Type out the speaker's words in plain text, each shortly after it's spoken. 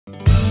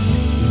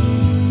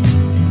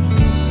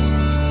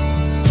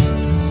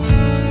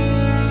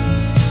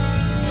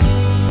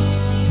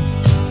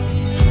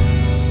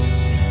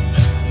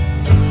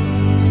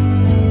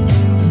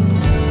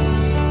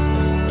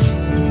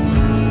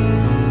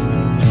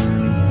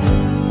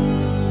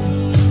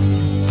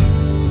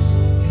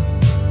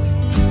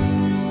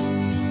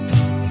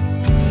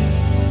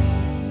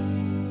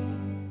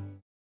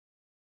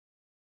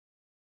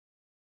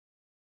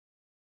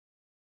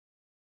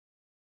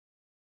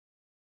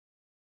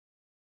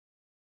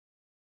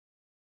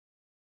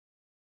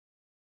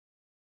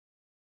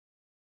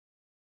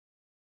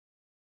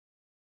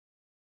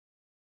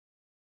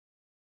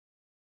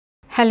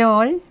Hello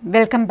all,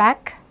 welcome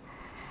back.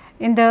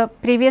 In the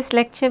previous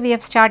lecture we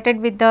have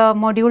started with the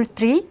module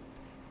 3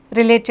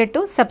 related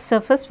to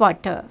subsurface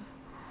water.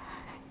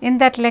 In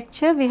that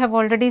lecture we have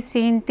already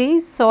seen the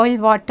soil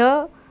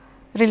water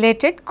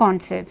related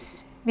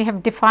concepts. We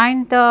have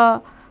defined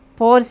the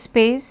pore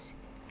space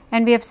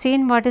and we have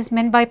seen what is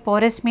meant by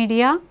porous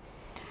media,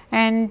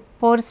 and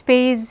pore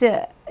space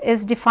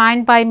is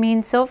defined by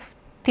means of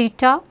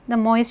theta, the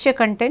moisture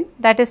content,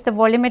 that is the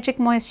volumetric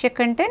moisture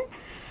content,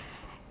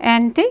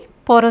 and the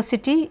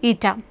porosity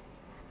eta.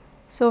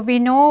 So, we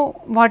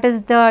know what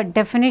is the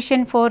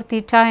definition for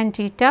theta and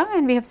eta,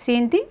 and we have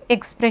seen the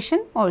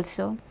expression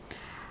also.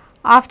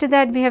 After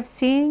that we have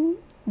seen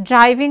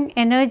driving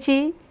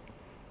energy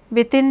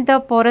within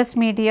the porous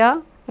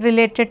media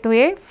related to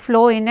a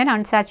flow in an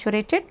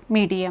unsaturated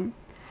medium,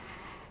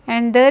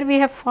 and there we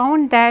have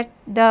found that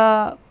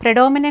the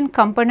predominant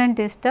component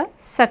is the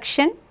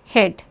suction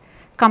head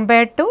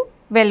compared to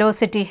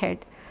velocity head.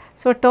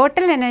 So,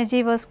 total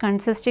energy was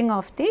consisting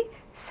of the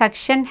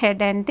suction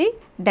head and the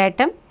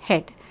datum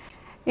head.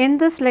 In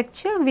this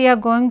lecture we are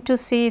going to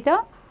see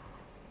the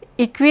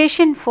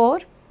equation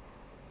for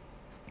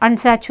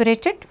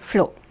unsaturated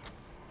flow.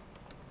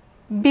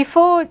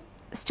 Before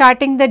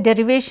starting the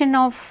derivation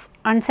of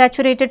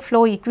unsaturated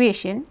flow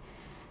equation,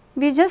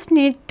 we just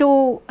need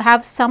to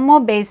have some more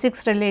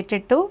basics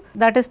related to,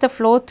 that is the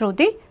flow through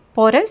the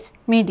porous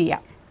media.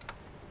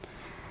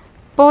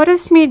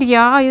 Porous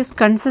media is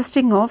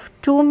consisting of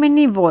too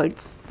many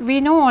voids.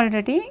 We know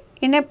already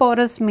in a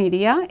porous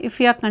media, if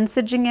we are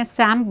considering a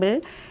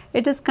sample,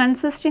 it is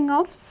consisting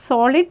of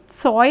solid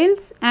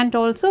soils and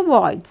also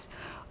voids.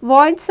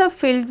 Voids are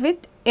filled with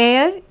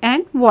air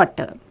and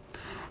water.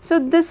 So,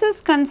 this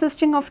is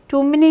consisting of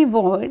too many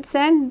voids,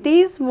 and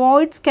these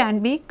voids can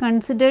be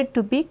considered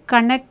to be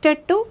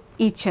connected to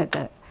each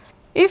other.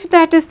 If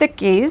that is the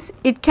case,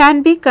 it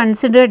can be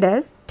considered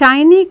as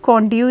tiny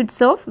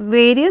conduits of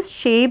various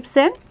shapes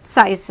and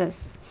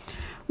sizes.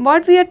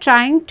 What we are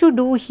trying to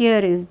do here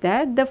is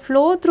that the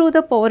flow through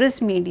the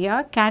porous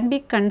media can be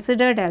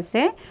considered as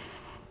a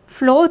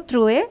flow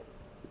through a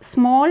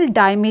small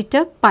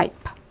diameter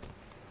pipe.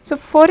 So,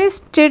 for a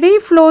steady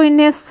flow in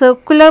a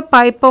circular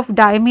pipe of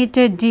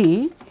diameter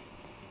d,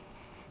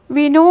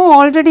 we know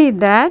already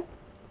that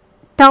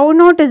tau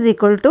naught is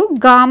equal to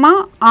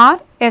gamma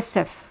r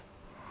SF.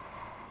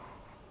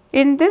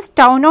 In this,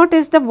 tau naught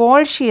is the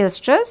wall shear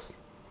stress,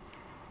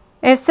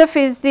 SF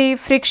is the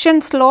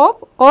friction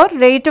slope or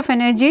rate of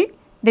energy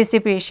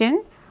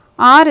dissipation,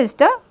 R is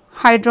the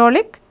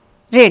hydraulic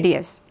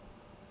radius.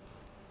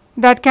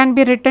 That can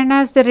be written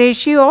as the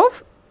ratio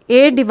of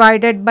A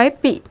divided by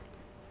P.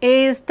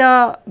 A is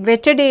the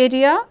wetted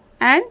area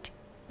and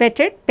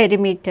wetted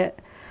perimeter.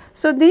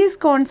 So, these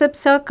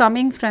concepts are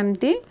coming from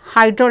the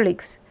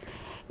hydraulics.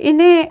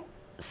 In a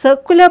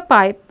circular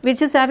pipe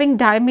which is having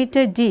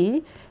diameter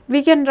d,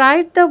 we can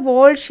write the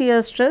wall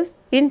shear stress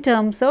in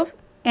terms of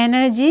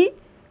energy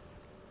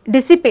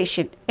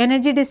dissipation.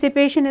 Energy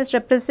dissipation is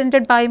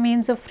represented by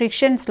means of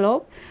friction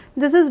slope.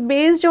 This is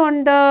based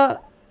on the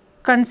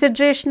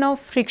consideration of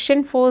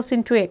friction force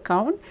into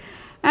account,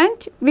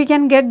 and we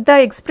can get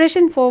the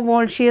expression for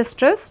wall shear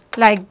stress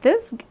like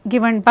this,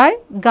 given by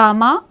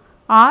gamma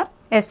r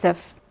SF.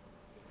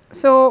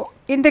 So,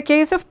 in the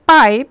case of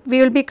pipe, we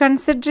will be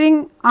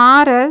considering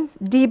r as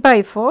d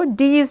by 4,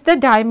 d is the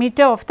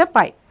diameter of the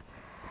pipe,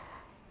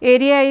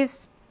 area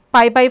is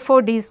pi by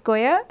 4 d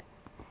square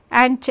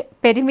and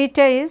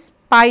perimeter is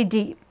pi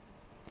d.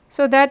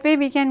 So, that way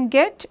we can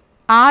get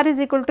r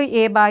is equal to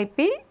A by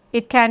P,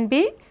 it can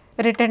be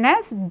written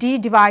as d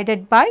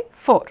divided by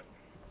 4.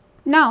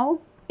 Now,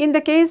 in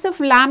the case of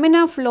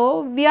laminar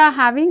flow, we are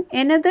having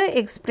another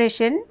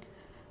expression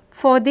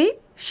for the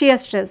shear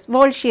stress,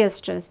 wall shear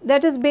stress,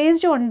 that is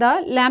based on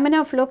the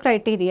laminar flow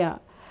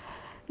criteria.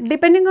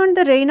 Depending on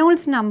the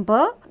Reynolds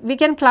number, we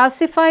can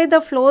classify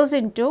the flows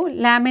into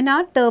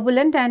laminar,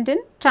 turbulent and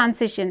in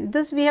transition.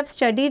 This we have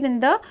studied in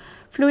the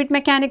fluid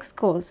mechanics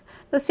course.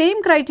 The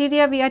same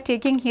criteria we are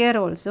taking here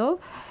also,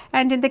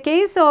 and in the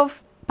case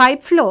of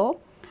pipe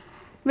flow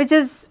which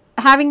is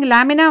having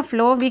laminar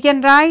flow, we can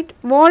write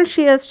wall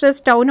shear stress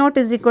tau naught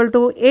is equal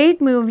to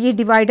 8 mu v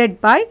divided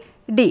by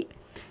d.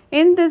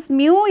 In this,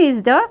 mu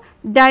is the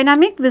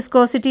dynamic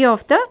viscosity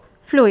of the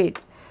fluid.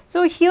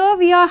 So, here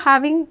we are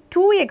having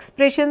two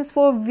expressions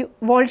for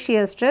wall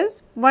shear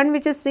stress, one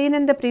which is seen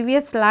in the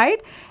previous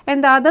slide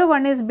and the other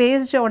one is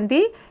based on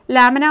the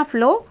laminar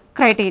flow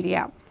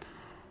criteria.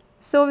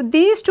 So,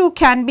 these two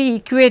can be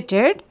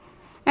equated,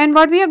 and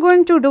what we are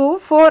going to do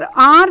for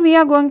r, we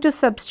are going to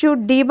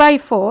substitute d by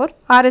 4,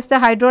 r is the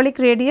hydraulic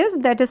radius,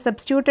 that is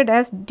substituted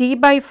as d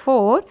by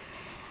 4,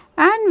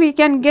 and we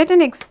can get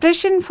an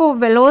expression for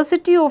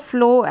velocity of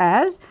flow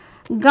as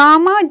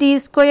gamma d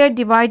square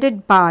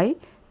divided by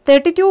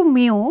 32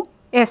 mu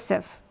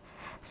SF.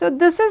 So,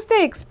 this is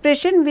the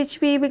expression which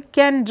we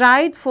can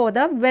write for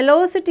the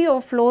velocity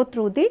of flow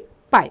through the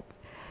pipe.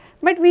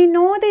 But we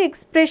know the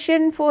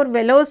expression for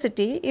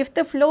velocity. If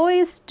the flow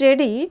is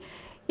steady,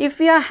 if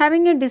we are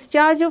having a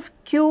discharge of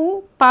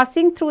Q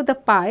passing through the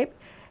pipe,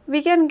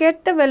 we can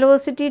get the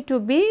velocity to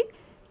be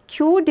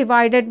Q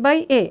divided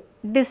by A,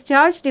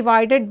 discharge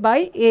divided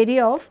by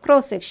area of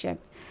cross section.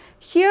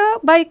 Here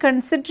by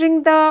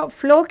considering the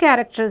flow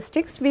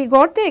characteristics, we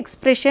got the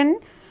expression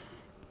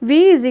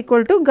V is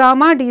equal to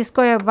gamma d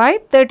square by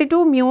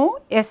 32 mu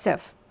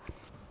SF.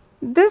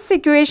 This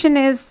equation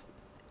is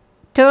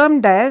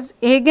termed as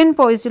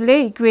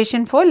Hegen-Poiseulle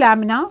equation for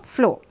laminar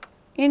flow.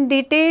 In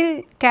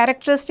detail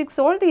characteristics,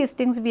 all these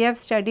things we have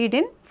studied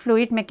in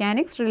fluid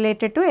mechanics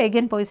related to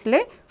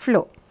Hegen-Poiseulle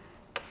flow.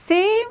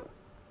 Same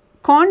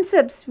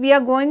concepts we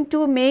are going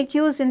to make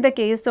use in the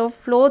case of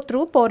flow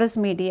through porous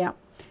media.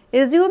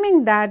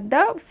 Assuming that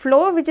the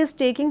flow which is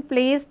taking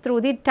place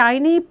through the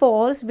tiny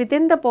pores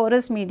within the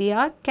porous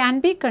media can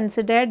be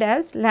considered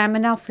as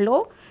laminar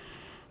flow,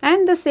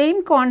 and the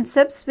same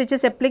concepts which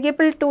is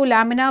applicable to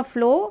laminar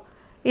flow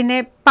in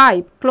a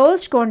pipe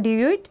closed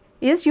conduit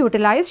is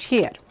utilized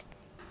here.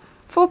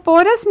 For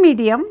porous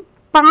medium,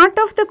 part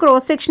of the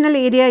cross sectional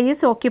area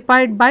is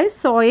occupied by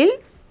soil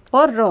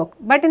or rock,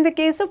 but in the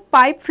case of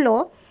pipe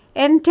flow,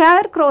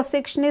 entire cross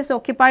section is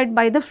occupied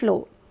by the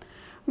flow.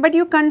 But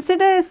you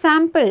consider a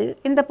sample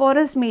in the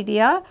porous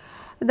media,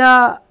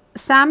 the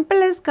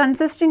sample is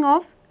consisting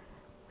of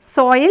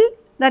soil,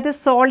 that is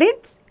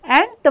solids,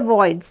 and the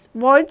voids.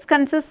 Voids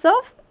consists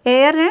of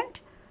air and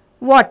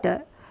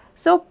water.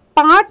 So,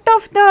 part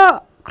of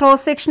the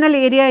cross sectional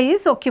area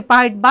is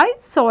occupied by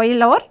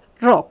soil or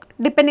rock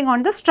depending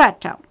on the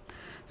strata.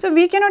 So,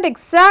 we cannot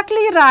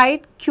exactly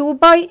write Q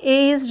by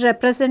A is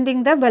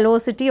representing the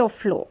velocity of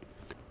flow.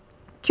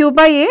 Q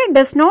by A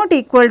does not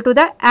equal to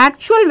the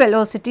actual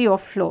velocity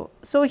of flow.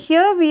 So,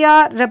 here we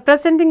are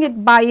representing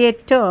it by a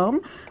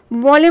term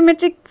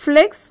volumetric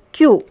flux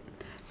Q.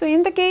 So,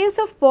 in the case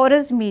of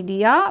porous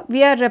media,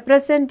 we are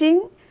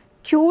representing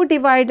Q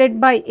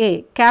divided by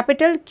A,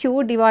 capital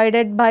Q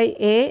divided by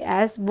A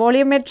as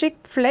volumetric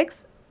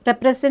flux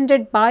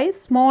represented by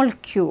small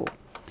q.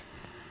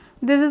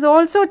 This is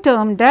also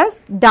termed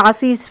as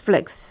Darcy's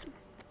flux.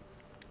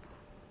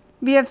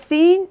 We have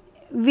seen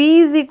V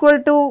is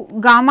equal to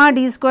gamma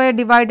d square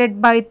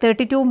divided by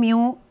 32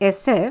 mu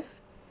SF,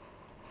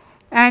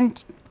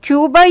 and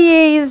Q by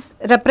A is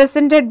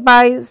represented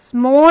by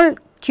small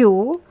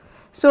q.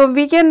 So,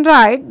 we can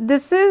write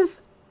this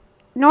is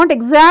not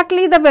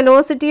exactly the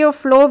velocity of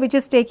flow which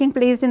is taking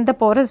place in the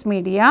porous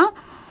media.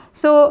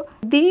 So,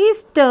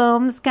 these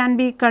terms can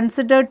be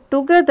considered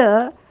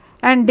together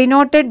and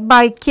denoted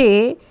by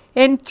K,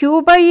 and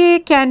Q by A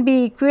can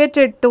be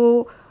equated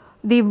to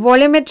the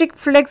volumetric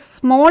flux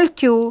small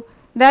q,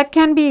 that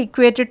can be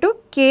equated to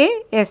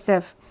K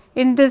SF.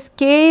 In this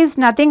K is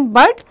nothing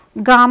but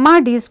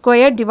gamma d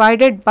square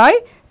divided by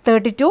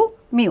 32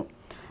 mu.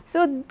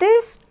 So,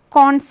 this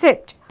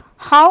concept,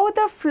 how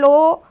the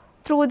flow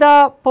through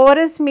the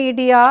porous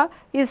media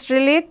is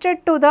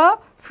related to the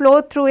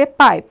flow through a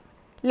pipe,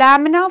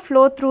 laminar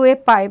flow through a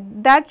pipe,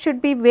 that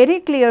should be very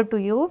clear to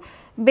you.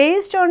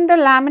 Based on the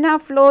laminar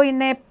flow in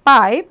a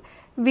pipe,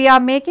 we are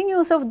making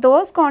use of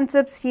those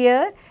concepts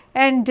here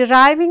and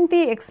deriving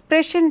the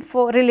expression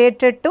for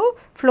related to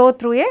flow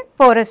through a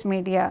porous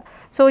media.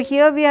 So,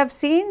 here we have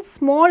seen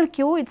small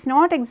q, it is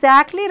not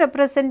exactly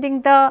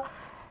representing the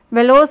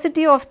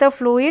velocity of the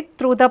fluid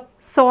through the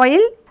soil,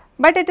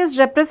 but it is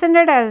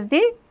represented as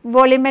the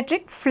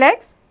volumetric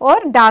flux or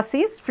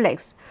Darcy's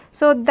flux.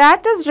 So,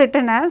 that is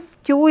written as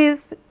q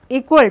is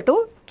equal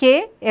to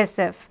K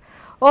SF,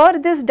 or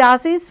this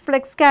Darcy's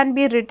flux can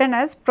be written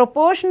as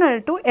proportional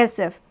to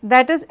SF,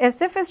 that is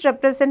SF is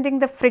representing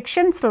the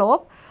friction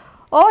slope,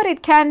 or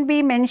it can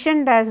be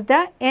mentioned as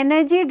the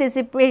energy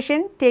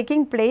dissipation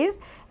taking place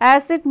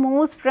as it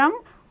moves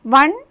from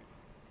one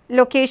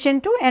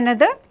location to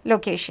another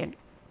location.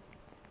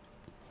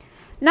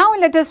 Now,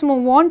 let us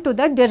move on to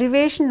the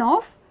derivation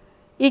of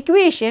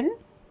equation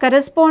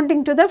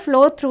corresponding to the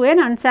flow through an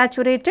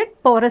unsaturated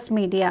porous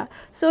media.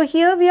 So,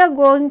 here we are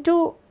going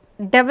to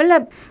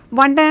develop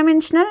one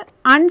dimensional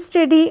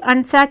unsteady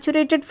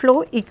unsaturated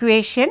flow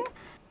equation.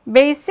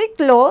 Basic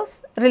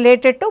laws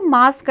related to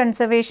mass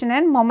conservation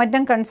and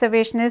momentum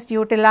conservation is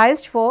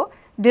utilized for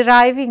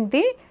deriving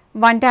the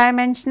one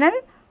dimensional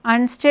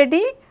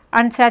unsteady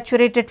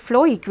unsaturated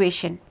flow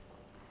equation.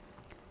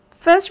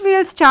 First, we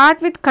will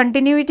start with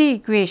continuity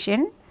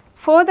equation.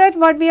 For that,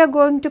 what we are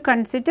going to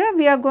consider?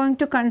 We are going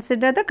to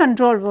consider the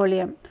control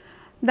volume.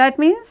 That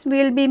means,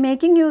 we will be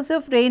making use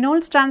of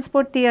Reynolds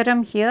transport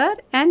theorem here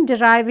and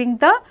deriving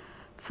the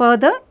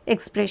further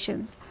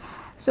expressions.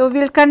 So, we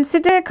will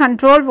consider a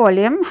control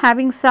volume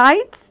having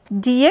sides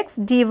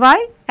dx, dy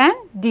and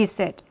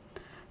dz.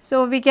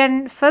 So, we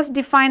can first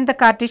define the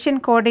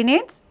Cartesian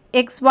coordinates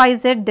x, y,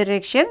 z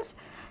directions.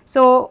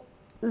 So,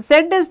 z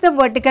is the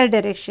vertical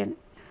direction,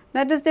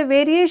 that is the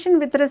variation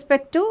with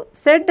respect to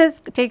z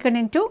is taken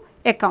into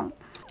account.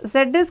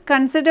 Z is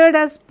considered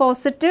as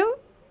positive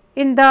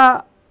in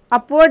the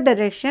upward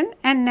direction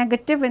and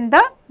negative in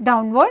the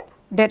downward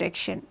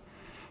direction.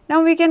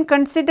 Now, we can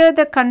consider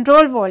the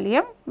control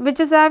volume which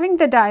is having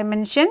the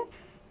dimension,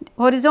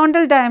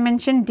 horizontal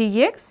dimension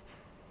dx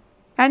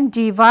and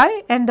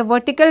dy and the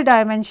vertical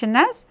dimension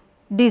as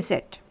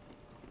dz.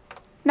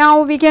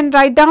 Now we can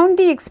write down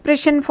the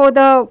expression for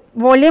the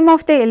volume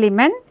of the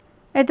element.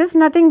 It is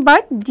nothing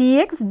but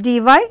dx dy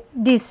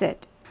dz.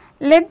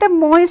 Let the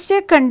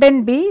moisture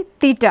content be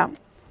theta.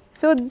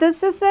 So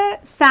this is a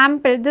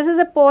sample, this is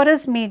a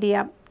porous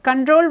media,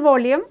 control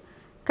volume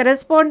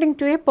corresponding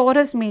to a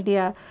porous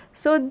media.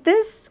 So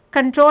this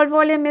control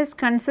volume is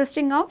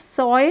consisting of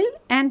soil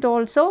and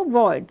also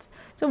voids.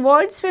 So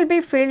voids will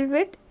be filled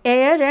with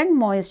air and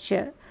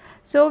moisture.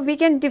 So we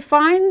can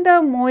define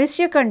the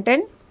moisture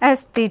content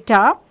as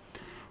theta.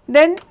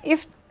 Then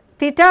if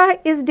theta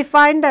is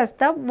defined as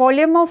the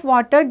volume of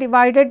water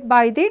divided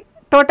by the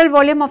total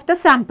volume of the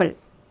sample.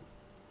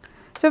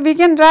 So we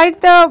can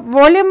write the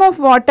volume of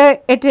water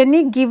at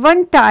any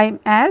given time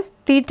as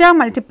theta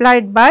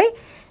multiplied by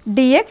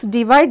dx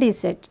dy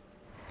dz.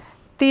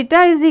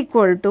 Theta is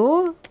equal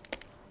to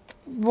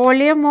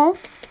volume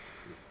of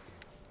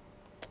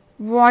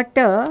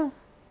water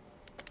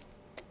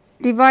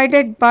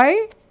divided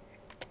by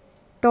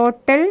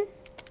total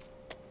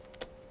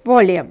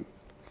volume.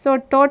 So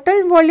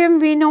total volume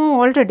we know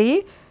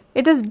already,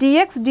 it is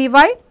dx dy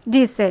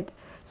dz.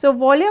 So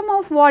volume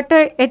of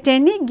water at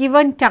any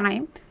given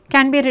time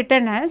can be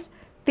written as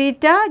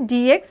theta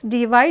dx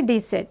dy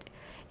dz.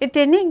 At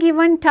any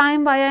given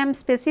time, I am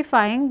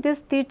specifying this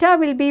theta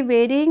will be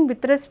varying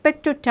with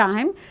respect to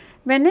time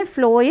when a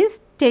flow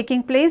is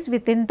taking place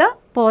within the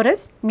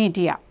porous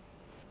media.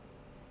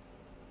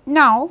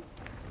 Now,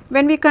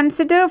 when we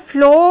consider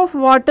flow of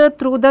water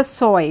through the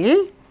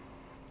soil,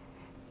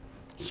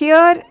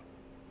 here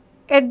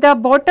at the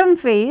bottom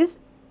phase,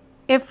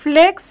 a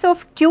flux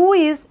of Q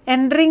is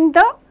entering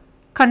the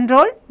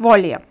control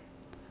volume.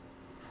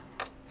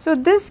 So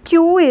this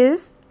Q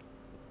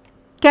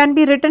can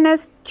be written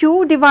as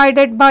Q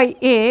divided by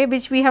A,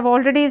 which we have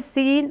already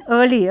seen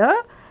earlier,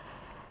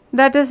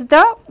 that is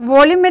the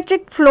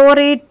volumetric flow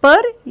rate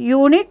per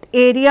unit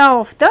area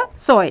of the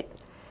soil.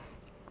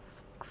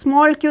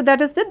 Small q,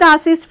 that is the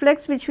Darcy's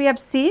flux, which we have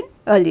seen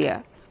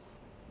earlier.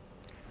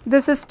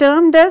 This is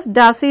termed as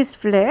Darcy's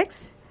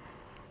flux.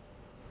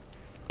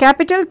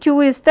 Capital Q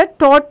is the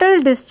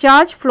total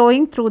discharge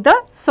flowing through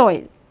the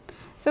soil.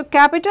 So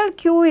capital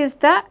Q is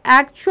the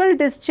actual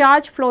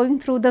discharge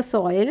flowing through the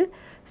soil.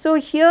 So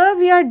here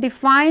we are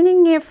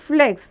defining a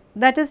flux,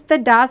 that is the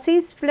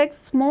Darcy's flux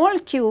small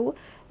q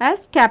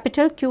as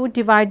capital Q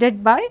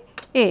divided by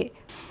A.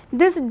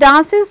 This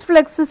Darcy's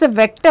flux is a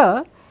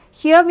vector.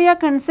 Here we are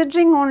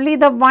considering only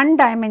the one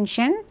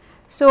dimension.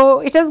 So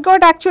it has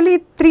got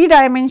actually 3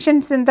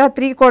 dimensions in the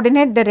 3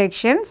 coordinate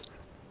directions.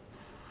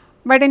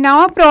 But in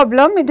our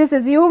problem, it is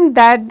assumed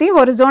that the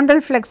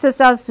horizontal fluxes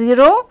are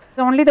 0.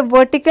 Only the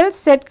vertical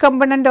set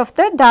component of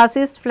the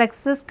Darcy's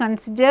flux is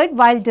considered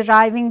while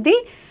deriving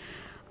the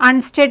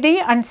unsteady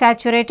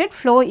unsaturated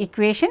flow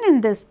equation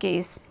in this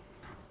case.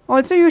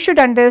 Also you should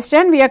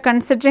understand we are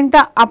considering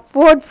the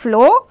upward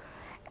flow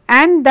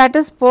and that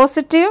is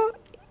positive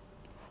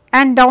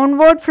and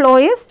downward flow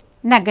is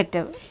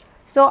negative.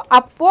 So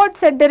upward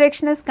set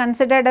direction is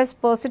considered as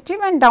positive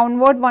and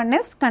downward one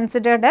is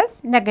considered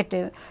as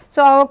negative.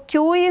 So our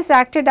Q is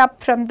acted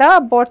up from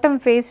the bottom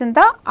face in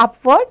the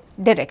upward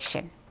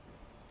direction.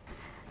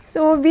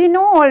 So we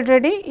know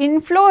already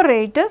inflow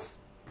rate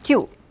is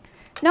Q.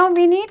 Now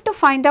we need to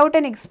find out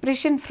an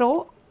expression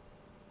for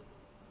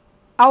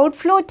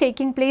outflow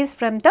taking place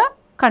from the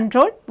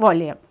control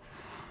volume.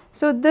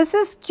 So this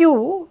is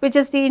Q, which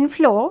is the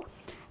inflow,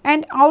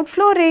 and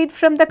outflow rate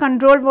from the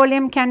control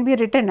volume can be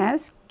written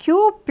as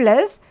Q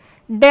plus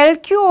del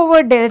Q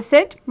over del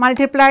Z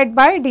multiplied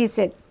by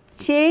dZ.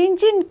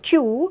 Change in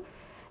Q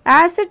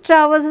as it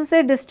traverses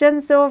a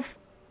distance of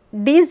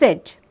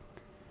dZ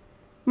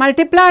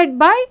multiplied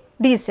by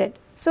dZ.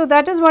 So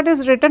that is what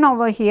is written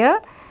over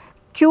here.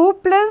 Q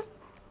plus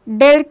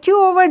del Q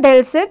over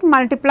del Z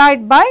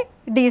multiplied by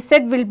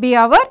dZ will be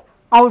our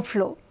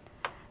outflow.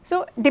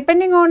 So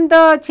depending on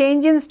the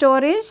change in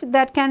storage,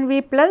 that can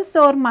be plus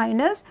or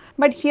minus,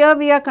 but here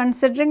we are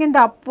considering in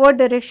the upward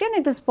direction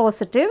it is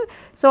positive.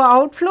 So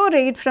outflow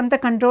rate from the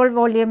control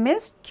volume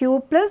is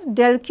Q plus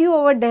del Q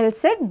over del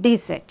Z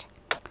dZ.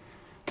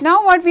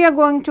 Now what we are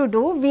going to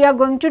do, we are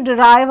going to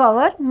derive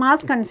our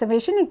mass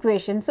conservation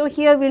equation. So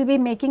here we will be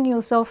making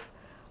use of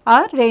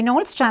our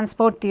Reynolds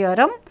transport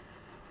theorem.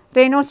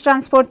 Reynolds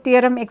transport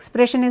theorem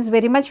expression is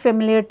very much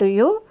familiar to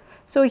you.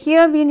 So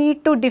here we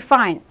need to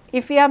define,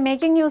 if we are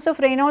making use of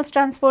Reynolds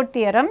transport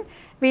theorem,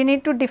 we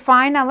need to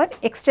define our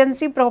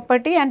extensive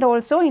property and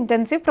also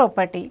intensive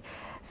property.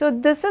 So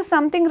this is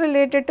something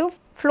related to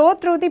flow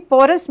through the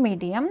porous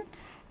medium,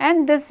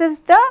 and this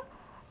is the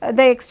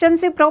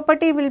extensive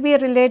property will be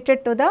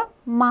related to the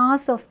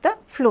mass of the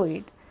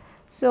fluid.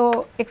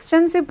 So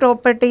extensive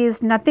property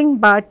is nothing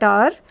but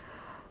our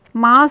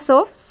mass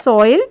of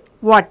soil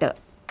water.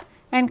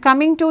 And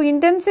coming to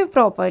intensive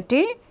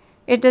property,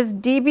 it is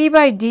dB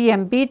by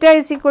dm, beta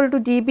is equal to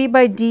dB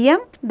by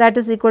dm, that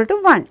is equal to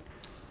 1.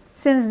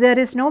 Since there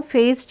is no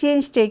phase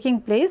change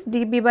taking place,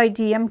 dB by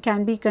dm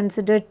can be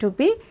considered to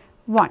be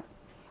 1.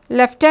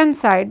 Left hand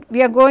side,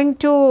 we are going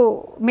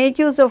to make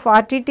use of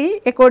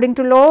RTT according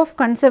to law of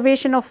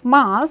conservation of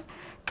mass.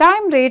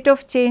 time rate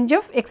of change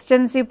of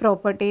extensive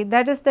property,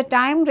 that is the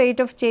time rate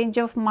of change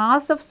of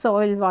mass of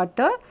soil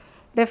water,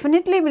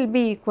 definitely will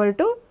be equal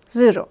to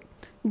 0.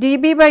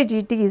 dB by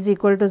dt is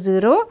equal to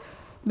 0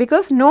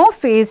 because no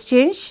phase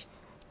change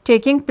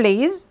taking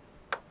place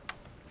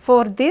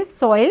for this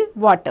soil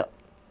water.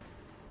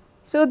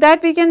 So,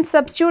 that we can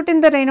substitute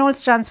in the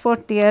Reynolds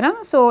transport theorem.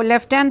 So,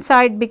 left hand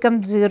side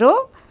becomes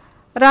 0,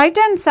 right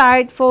hand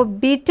side for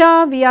beta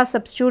we are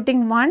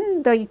substituting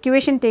 1, the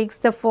equation takes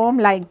the form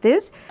like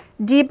this: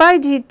 d by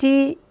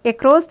dt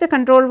across the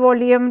control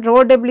volume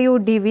rho w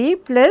dv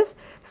plus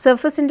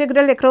surface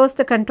integral across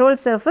the control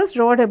surface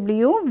rho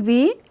w v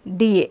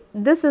dA.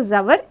 This is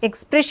our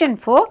expression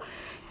for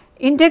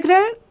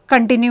integral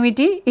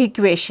continuity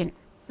equation.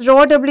 Rho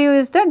w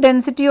is the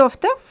density of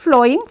the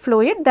flowing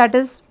fluid, that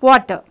is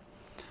water.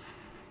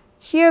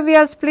 Here we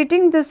are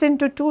splitting this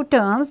into two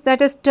terms,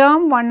 that is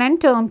term 1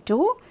 and term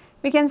 2.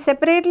 We can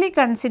separately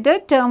consider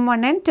term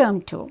 1 and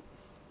term 2.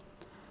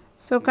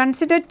 So,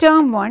 consider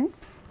term 1,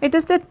 it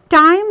is the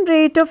time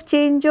rate of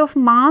change of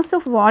mass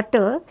of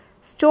water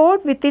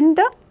stored within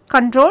the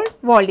control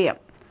volume.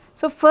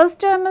 So,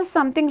 first term is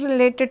something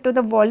related to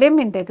the volume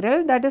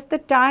integral, that is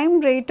the time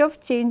rate of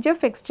change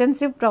of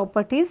extensive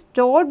properties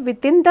stored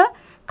within the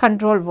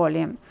control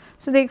volume.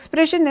 So, the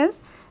expression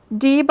is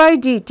d by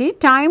dt,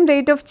 time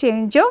rate of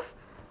change of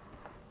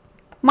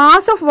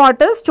mass of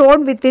water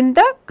stored within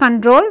the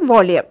control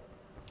volume,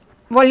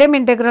 volume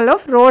integral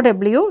of rho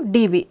w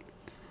dv.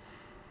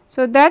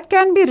 So, that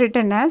can be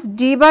written as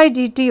d by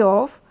dt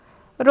of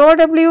rho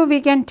w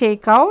we can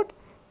take out,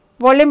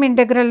 volume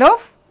integral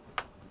of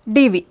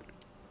dv.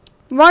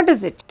 What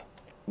is it?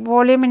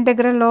 Volume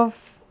integral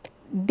of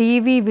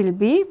dv will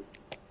be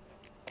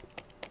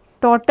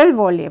total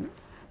volume.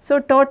 So,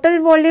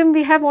 total volume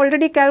we have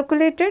already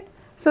calculated.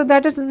 So,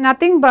 that is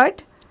nothing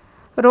but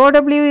rho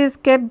w is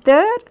kept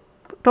there,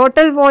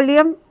 total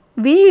volume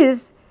V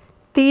is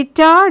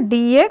theta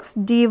dx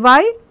dy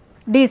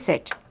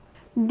dz.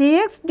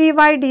 Dx dy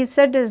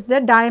dz is the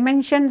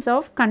dimensions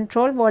of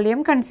control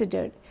volume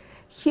considered.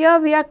 Here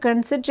we are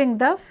considering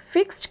the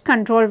fixed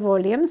control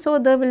volume. So,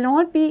 there will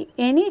not be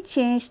any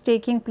change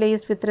taking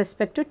place with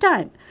respect to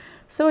time.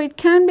 So, it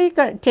can be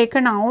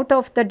taken out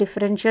of the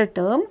differential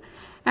term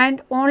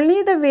and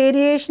only the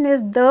variation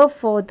is there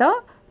for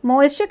the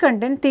moisture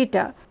content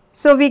theta.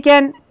 So, we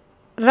can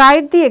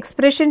write the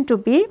expression to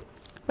be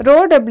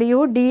rho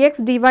w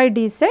dx dy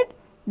dz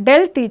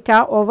del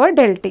theta over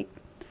del t.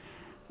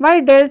 Why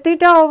del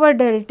theta over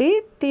del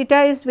t?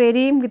 Theta is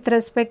varying with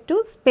respect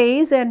to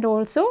space and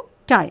also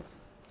time.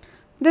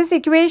 This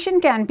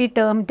equation can be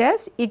termed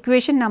as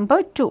equation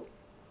number 2.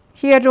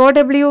 Here rho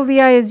w we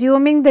are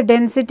assuming the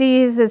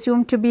density is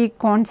assumed to be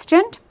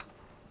constant,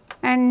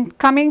 and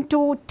coming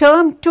to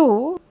term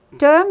 2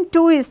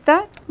 is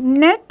the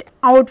net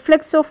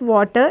outflux of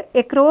water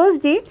across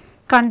the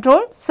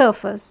control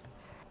surface.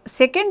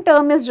 Second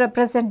term is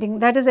representing,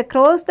 that is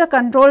across the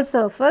control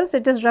surface,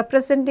 it is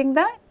representing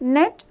the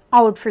net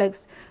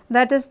outflux,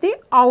 that is the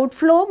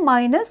outflow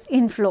minus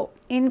inflow.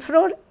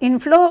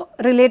 Inflow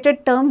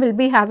related term will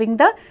be having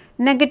the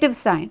negative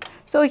sign.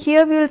 So,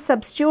 here we will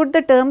substitute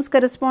the terms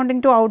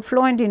corresponding to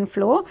outflow and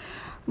inflow.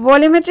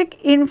 Volumetric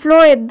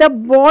inflow at the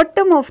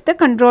bottom of the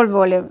control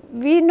volume.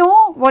 We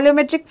know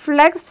volumetric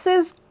flux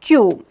is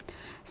Q.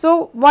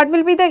 So, what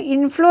will be the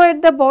inflow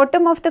at the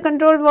bottom of the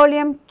control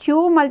volume?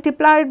 Q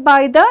multiplied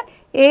by the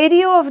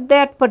area of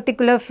that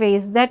particular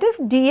phase, that is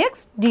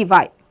dx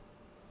dy.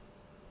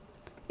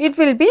 It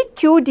will be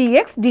Q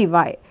dx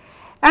dy,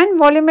 and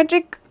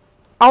volumetric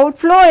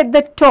outflow at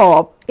the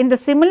top, in the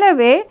similar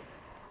way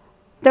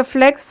the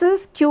flux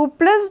is Q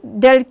plus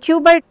del Q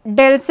by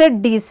del z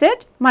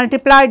dz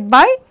multiplied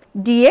by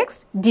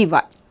dx dy.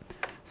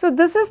 So,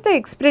 this is the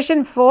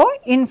expression for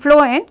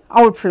inflow and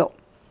outflow.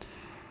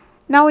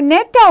 Now,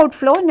 net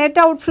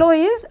outflow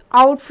is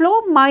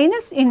outflow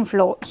minus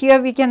inflow.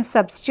 Here we can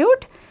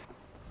substitute,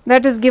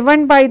 that is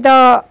given by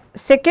the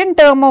second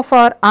term of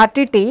our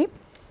RTT,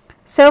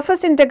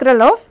 surface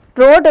integral of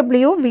rho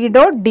w v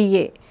dot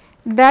dA,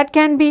 that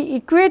can be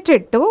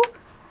equated to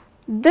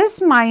this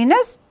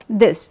minus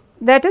this,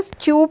 that is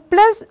q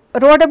plus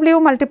rho w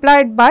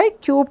multiplied by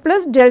q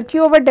plus del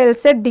q over del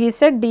z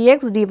dz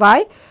dx dy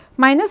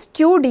minus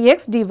q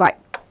dx dy.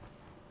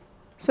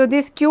 So,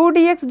 this q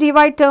dx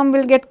dy term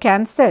will get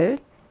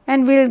cancelled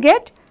and we will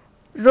get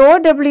rho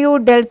w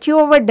del q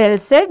over del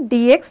z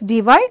dx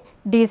dy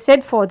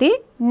dz for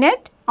the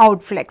net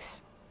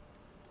outflux.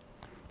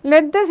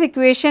 Let this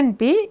equation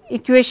be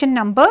equation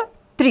number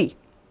 3.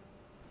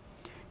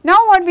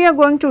 Now, what we are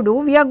going to do?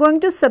 We are going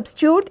to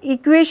substitute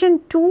equation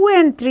 2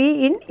 and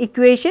 3 in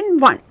equation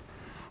 1.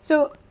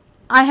 So,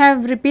 I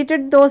have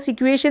repeated those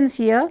equations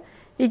here.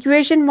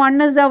 Equation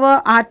 1 is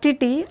our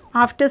RTT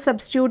after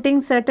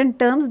substituting certain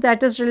terms,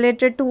 that is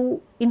related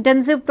to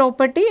intensive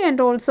property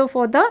and also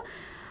for the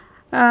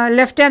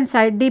left hand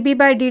side dB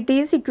by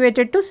dt is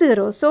equated to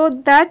 0. So,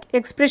 that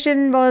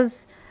expression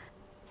was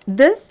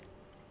this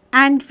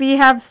and we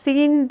have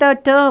seen the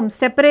terms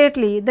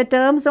separately, the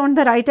terms on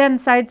the right hand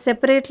side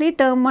separately,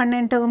 term 1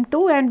 and term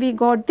 2, and we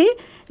got the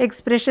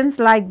expressions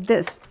like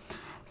this.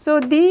 So,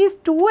 these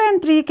 2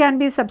 and 3 can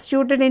be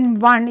substituted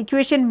in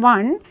equation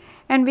 1,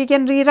 and we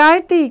can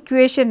rewrite the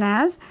equation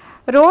as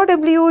rho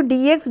w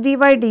dx dy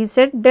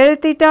dz del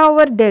theta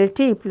over del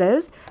t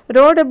plus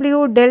rho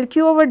w del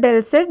q over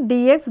del z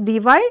dx dy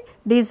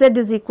dz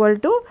is equal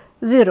to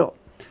 0.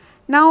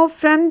 Now,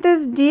 from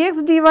this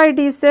dx dy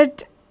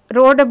dz,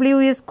 rho w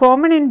is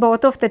common in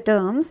both of the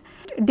terms.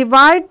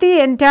 Divide the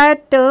entire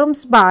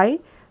terms by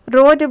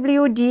rho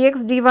w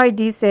dx dy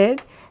dz,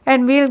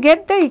 and we will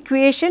get the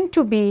equation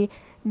to be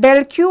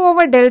del q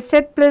over del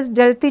z plus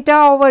del theta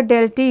over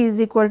del t is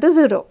equal to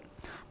 0.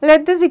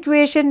 Let this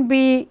equation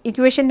be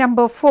equation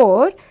number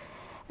 4,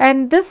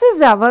 and this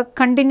is our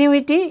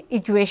continuity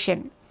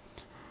equation.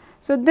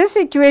 So, this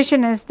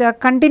equation is the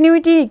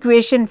continuity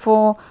equation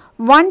for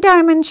one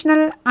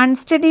dimensional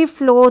unsteady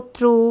flow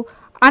through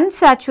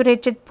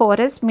unsaturated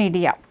porous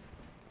media.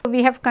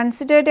 We have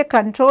considered a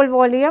control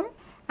volume,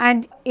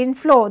 and in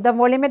flow the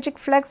volumetric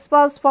flux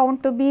was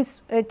found to be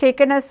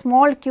taken as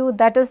small q,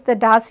 that is the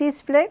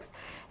Darcy's flux,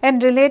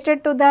 and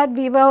related to that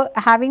we were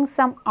having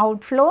some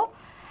outflow,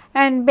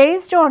 and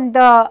based on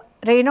the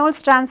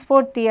Reynolds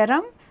transport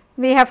theorem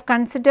we have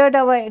considered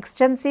our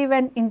extensive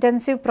and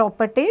intensive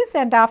properties,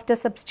 and after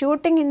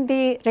substituting in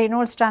the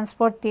Reynolds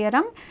transport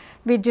theorem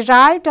we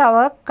derived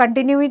our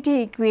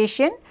continuity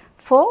equation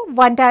for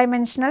one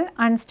dimensional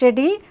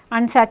unsteady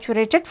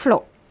unsaturated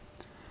flow.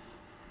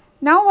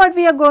 Now, what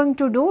we are going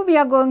to do? We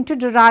are going to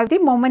derive the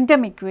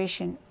momentum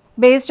equation.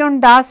 Based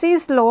on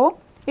Darcy's law,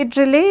 it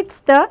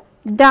relates the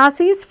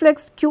Darcy's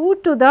flux q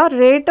to the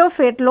rate of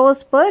head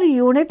loss per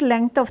unit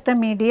length of the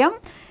medium,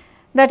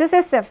 that is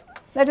SF.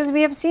 That is,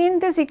 we have seen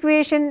this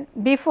equation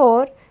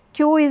before,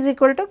 q is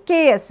equal to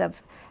KSF.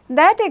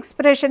 That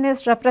expression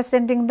is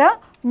representing the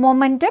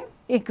momentum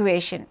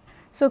equation.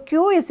 So,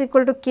 q is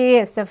equal to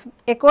KSF.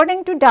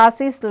 According to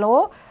Darcy's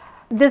law,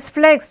 this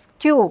flux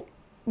q,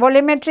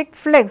 volumetric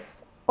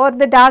flux or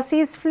the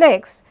Darcy's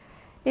flux,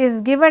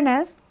 is given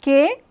as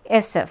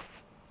KSF.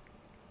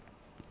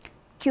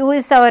 Q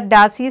is our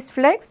Darcy's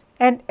flux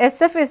and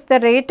SF is the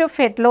rate of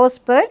head loss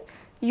per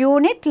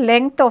unit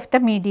length of the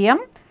medium.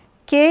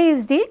 K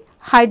is the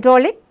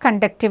hydraulic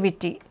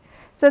conductivity.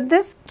 So,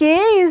 this K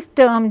is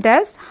termed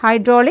as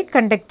hydraulic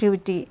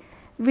conductivity.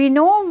 We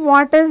know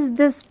what is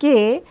this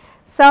K,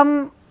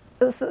 some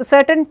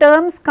certain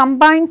terms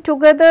combined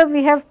together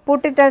we have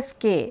put it as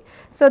K.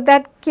 So,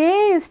 that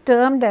K is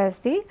termed as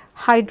the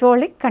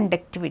hydraulic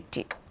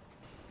conductivity.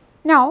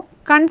 Now,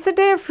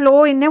 consider a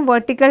flow in a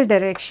vertical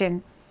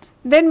direction.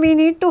 Then we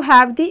need to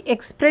have the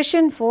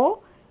expression for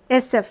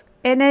SF,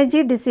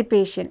 energy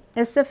dissipation.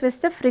 SF is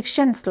the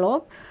friction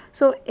slope.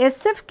 So,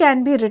 SF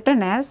can be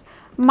written as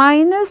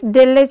minus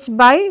del H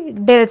by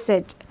del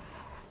Z,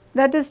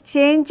 that is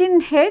change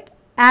in head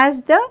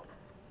as the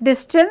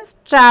distance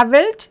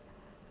travelled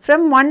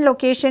from one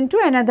location to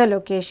another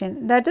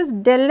location, that is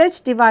del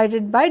H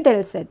divided by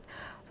del Z.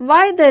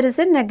 Why there is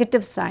a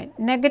negative sign?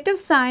 Negative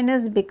sign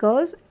is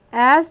because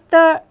as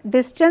the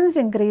distance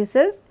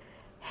increases,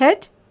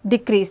 head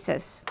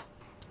decreases.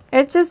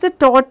 H is the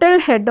total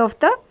head of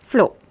the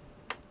flow,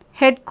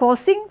 head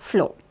causing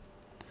flow.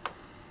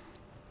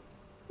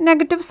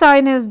 Negative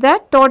sign is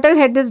that total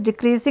head is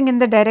decreasing in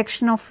the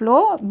direction of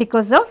flow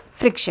because of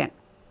friction.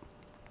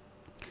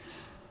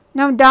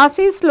 Now,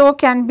 Darcy's law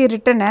can be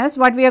written as,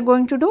 what we are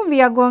going to do?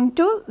 We are going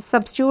to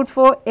substitute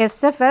for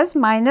SF as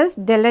minus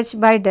del H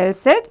by del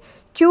Z,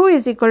 Q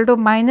is equal to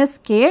minus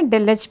K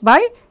del H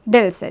by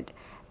del Z.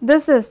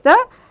 This is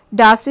the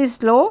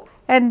Darcy's law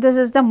and this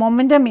is the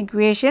momentum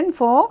equation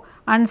for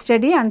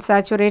unsteady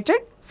unsaturated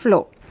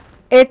flow.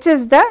 H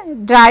is the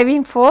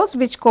driving force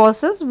which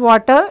causes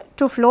water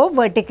to flow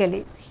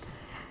vertically.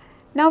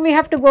 Now, we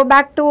have to go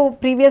back to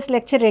previous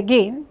lecture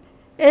again.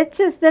 H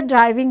is the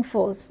driving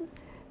force.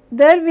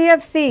 There we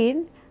have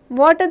seen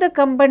what are the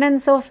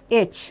components of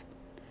H.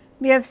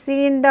 We have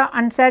seen the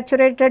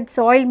unsaturated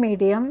soil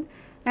medium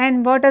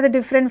and what are the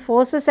different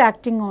forces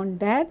acting on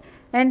that,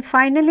 and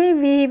finally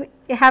we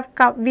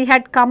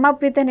had come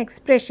up with an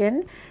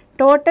expression,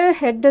 total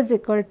head is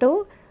equal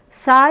to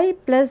psi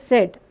plus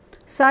Z.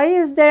 Psi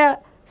is the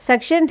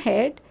suction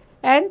head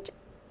and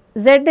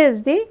Z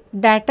is the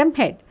datum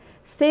head.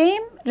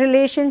 Same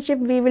relationship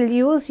we will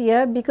use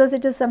here because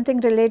it is something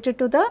related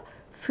to the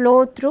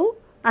flow through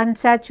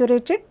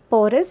unsaturated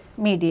porous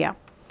media.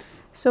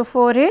 So,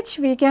 for H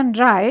we can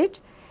write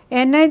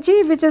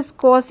energy which is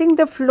causing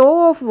the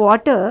flow of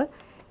water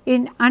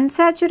in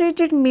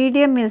unsaturated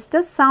medium is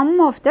the sum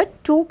of the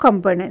two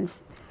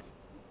components.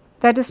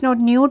 That is not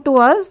new to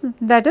us,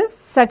 that is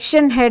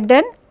suction head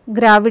and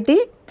gravity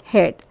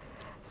head.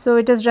 So,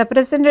 it is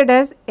represented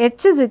as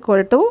H is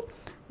equal to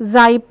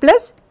psi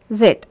plus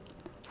Z.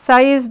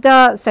 Psi is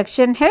the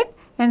suction head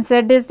and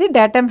Z is the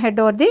datum head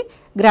or the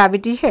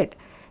gravity head.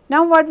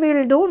 Now, what we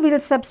will do? We will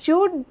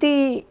substitute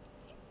the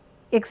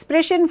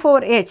expression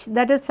for H,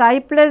 that is psi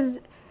plus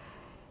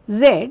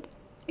Z,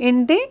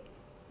 in the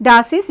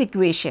Darcy's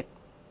equation.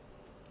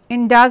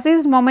 In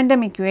Darcy's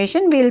momentum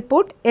equation, we will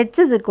put H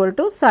is equal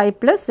to psi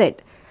plus Z.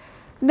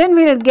 Then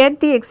we will get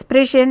the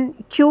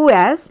expression Q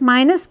as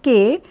minus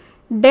K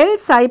del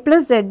psi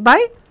plus Z by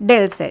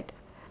del Z.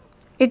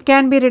 It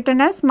can be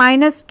written as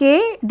minus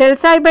K del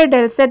psi by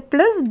del Z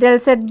plus del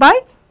Z by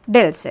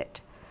del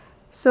Z.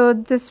 So,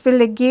 this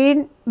will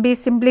again be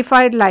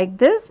simplified like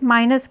this,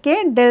 minus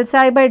K del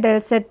psi by del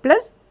Z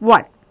plus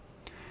 1.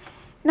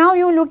 Now,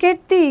 you look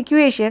at the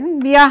equation,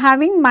 we are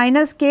having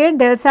minus K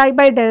del psi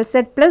by del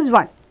Z plus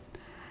 1.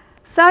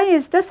 Psi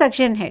is the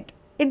suction head.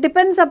 It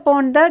depends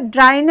upon the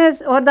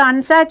dryness or the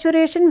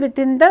unsaturation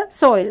within the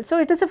soil. So,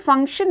 it is a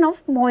function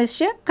of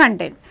moisture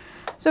content.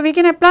 So, we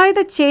can apply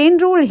the chain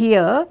rule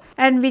here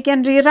and we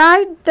can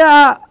rewrite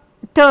the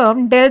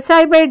term del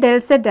psi by del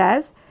Z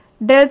as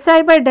del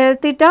psi by del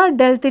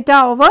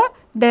theta over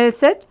del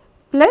Z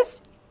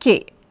plus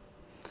K.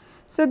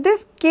 So,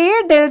 this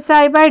K del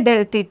psi by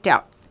del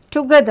theta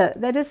together,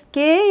 that is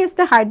K is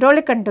the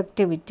hydraulic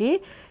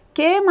conductivity,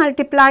 K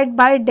multiplied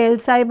by del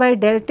psi by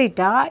del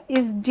theta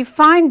is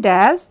defined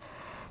as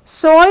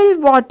soil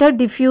water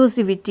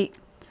diffusivity.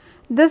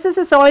 This is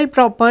a soil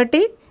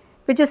property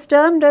which is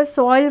termed as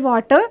soil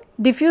water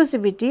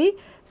diffusivity.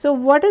 So,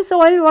 what is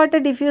soil water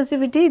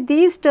diffusivity?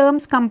 These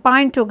terms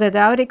combined together.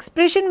 Our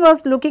expression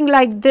was looking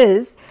like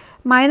this,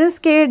 minus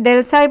K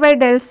del psi by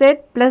del Z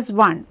plus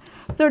 1.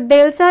 So,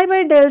 del psi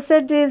by del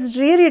Z is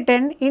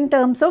rewritten in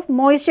terms of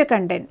moisture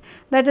content,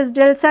 that is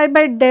del psi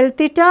by del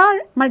theta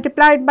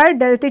multiplied by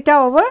del theta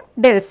over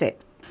del Z.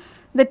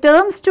 The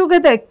terms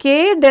together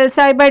K del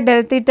psi by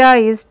del theta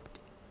is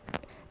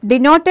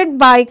denoted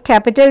by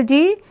capital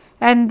D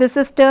and this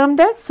is termed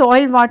as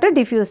soil water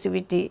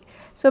diffusivity.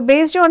 So,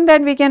 based on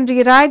that we can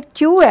rewrite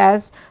Q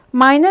as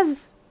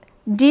minus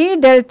D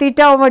del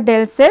theta over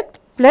del Z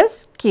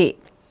plus K.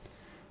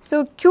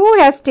 So, Q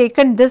has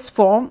taken this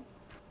form.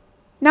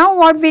 Now,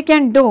 what we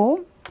can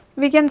do?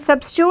 We can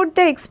substitute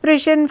the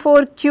expression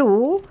for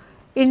Q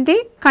in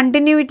the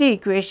continuity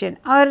equation.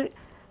 Our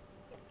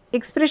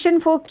expression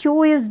for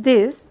Q is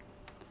this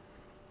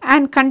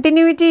and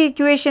continuity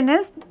equation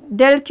is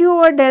del Q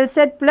over del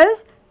Z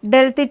plus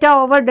del theta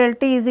over del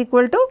T is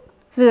equal to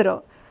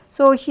 0.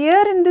 So,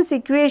 here in this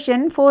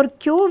equation for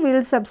Q we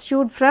will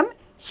substitute from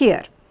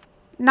here.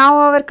 Now,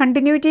 our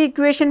continuity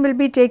equation will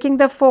be taking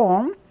the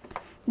form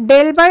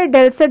del by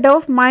del Z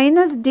of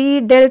minus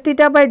D del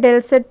theta by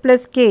del Z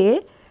plus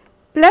K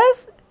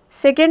plus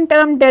second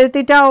term del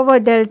theta over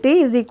del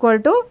T is equal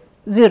to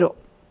 0.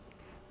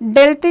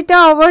 Del theta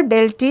over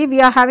del T, we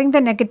are having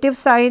the negative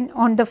sign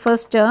on the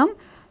first term.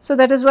 So,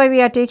 that is why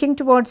we are taking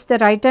towards the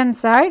right hand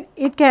side.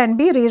 It can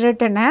be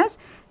rewritten as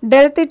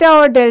del theta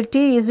over del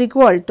T is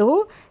equal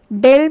to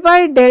del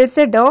by del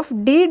Z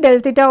of D del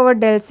theta over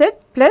del Z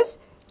plus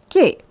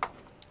K.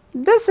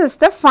 This is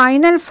the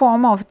final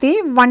form of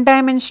the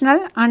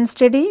one-dimensional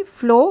unsteady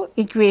flow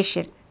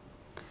equation.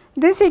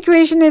 This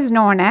equation is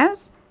known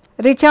as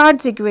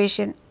Richard's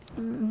equation,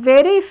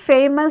 very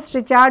famous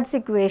Richard's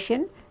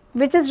equation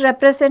which is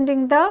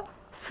representing the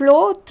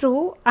flow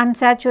through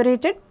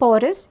unsaturated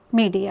porous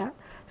media.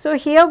 So,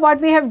 here what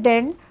we have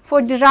done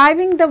for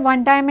deriving the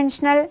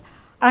one-dimensional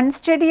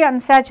unsteady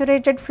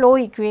unsaturated flow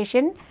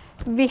equation,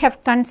 we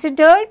have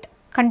considered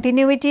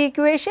continuity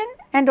equation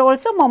and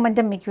also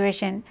momentum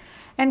equation.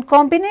 And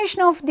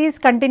combination of these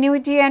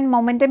continuity and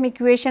momentum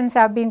equations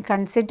have been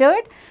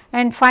considered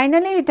and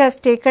finally it has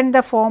taken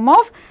the form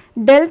of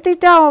del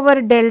theta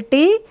over del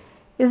T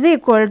is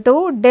equal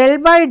to del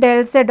by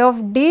del Z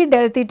of D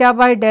del theta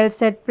by del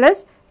Z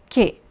plus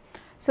K.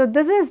 So,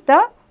 this is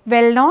the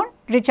well known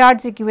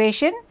Richard's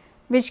equation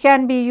which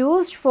can be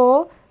used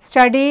for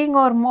studying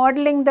or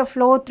modeling the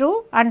flow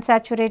through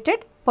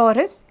unsaturated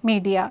porous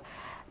media.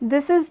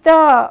 This is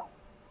the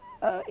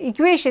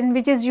equation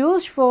which is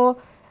used for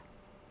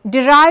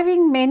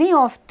deriving many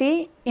of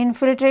the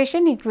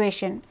infiltration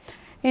equation.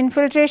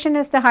 Infiltration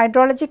is the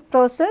hydrologic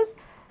process.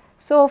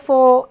 So,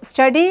 for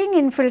studying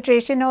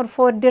infiltration or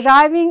for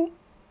deriving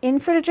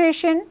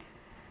infiltration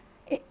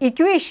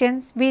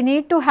equations, we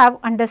need to have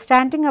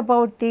understanding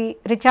about the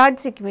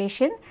Richard's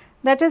equation.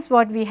 That is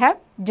what we have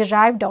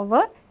derived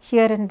over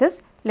here in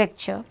this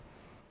lecture.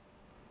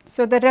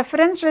 So, the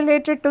reference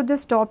related to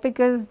this topic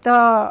is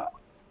the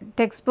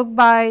textbook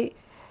by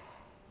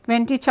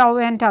Venti Chow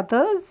and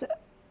others,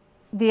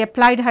 the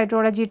applied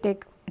hydrology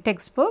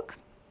textbook.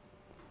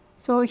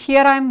 So,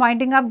 here I am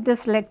winding up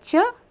this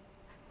lecture.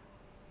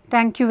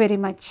 Thank you very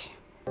much.